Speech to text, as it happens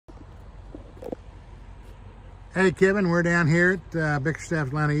Hey Kevin, we're down here at Bickerstaff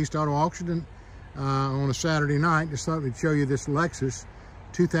Atlanta East Auto Auction on a Saturday night. Just thought we'd show you this Lexus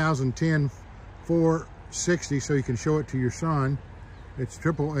 2010 460 so you can show it to your son. It's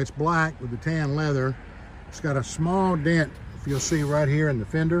black with the tan leather. It's got a small dent, if you'll see right here in the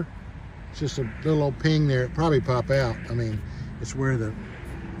fender. It's just a little old ping there. It'd probably pop out. I mean, it's where the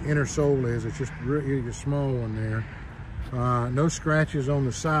inner sole is. It's just really a small one there. No scratches on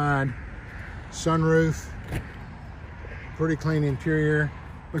the side. Sunroof. Pretty clean interior.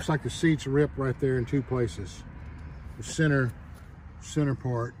 Looks like the seats ripped right there in two places. The center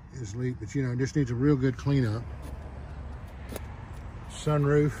part is leaked, but you know, it just needs a real good cleanup.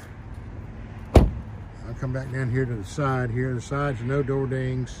 Sunroof. I'll come back down here to the side here. The sides, no door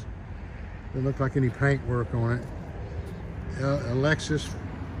dings. Doesn't look like any paint work on it. A Lexus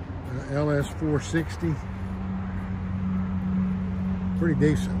LS 460. Pretty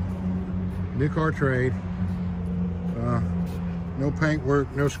decent. New car trade. No paint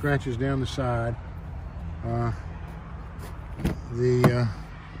work, no scratches down the side. The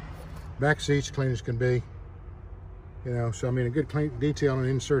back seat's clean as can be. You know, so I mean, a good clean detail and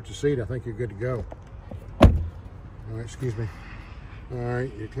insert the seat, I think you're good to go. All right, excuse me. All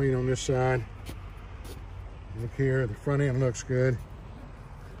right, you're clean on this side. Look here, the front end looks good.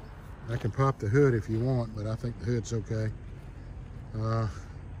 I can pop the hood if you want, but I think the hood's okay. You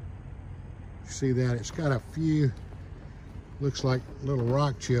see that? It's got a few, looks like little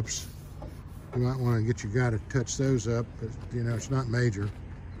rock chips. You might want to get your guy to touch those up, but you know, it's not major.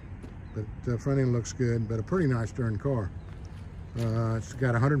 But the front end looks good, but a pretty nice darn car. It's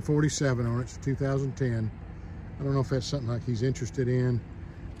got 147 on it. It's 2010. I don't know if that's something like he's interested in,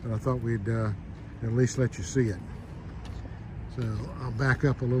 but I thought we'd at least let you see it. So I'll back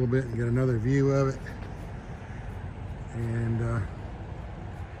up a little bit and get another view of it. And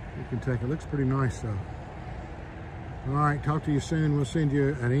you can take it. Looks pretty nice though. All right, talk to you soon. We'll send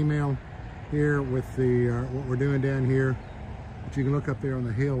you an email here with the what we're doing down here. But you can look up there on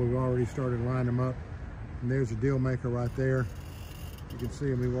the hill. We've already started lining them up. And there's a Dealmaker right there. You can see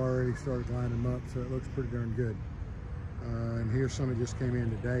them. We've already started lining them up, so it looks pretty darn good. And here's some that just came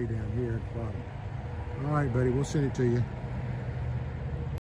in today down here at the bottom. All right, buddy, we'll send it to you.